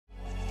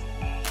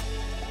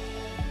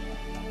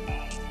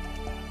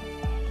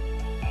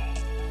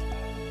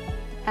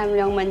I'm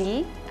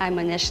Leong. I'm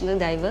a national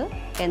diver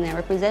and I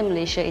represent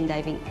Malaysia in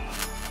diving.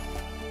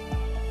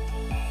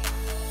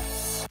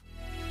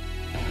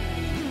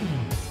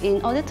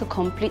 In order to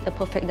complete a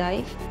perfect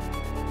dive,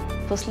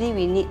 firstly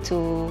we need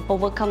to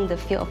overcome the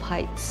fear of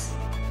heights.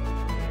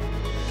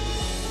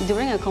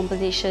 During a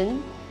competition,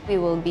 we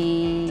will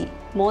be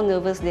more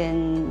nervous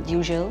than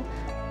usual.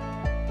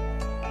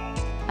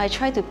 I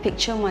try to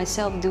picture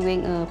myself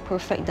doing a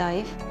perfect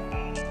dive.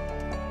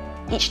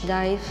 Each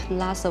dive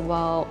lasts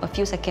about a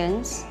few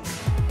seconds,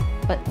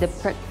 but the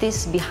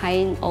practice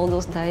behind all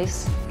those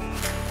dives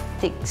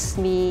takes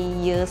me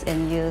years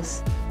and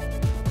years.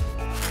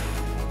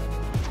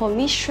 For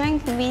me,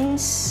 strength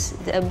means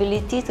the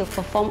ability to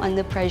perform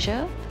under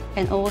pressure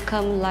and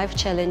overcome life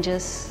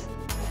challenges.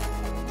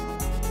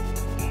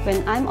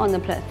 When I'm on the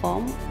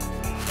platform,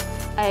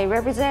 I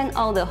represent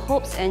all the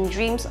hopes and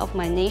dreams of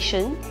my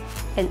nation,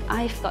 and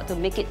I've got to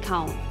make it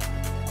count.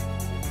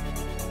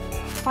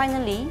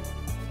 Finally,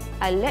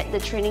 I let the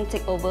training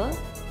take over,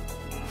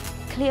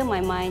 clear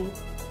my mind,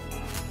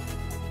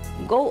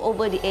 go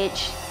over the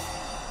edge,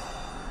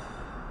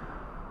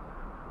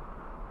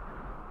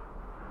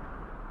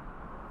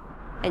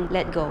 and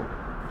let go.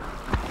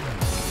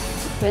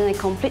 When I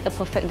complete a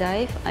perfect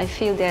dive, I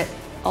feel that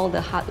all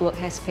the hard work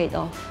has paid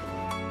off.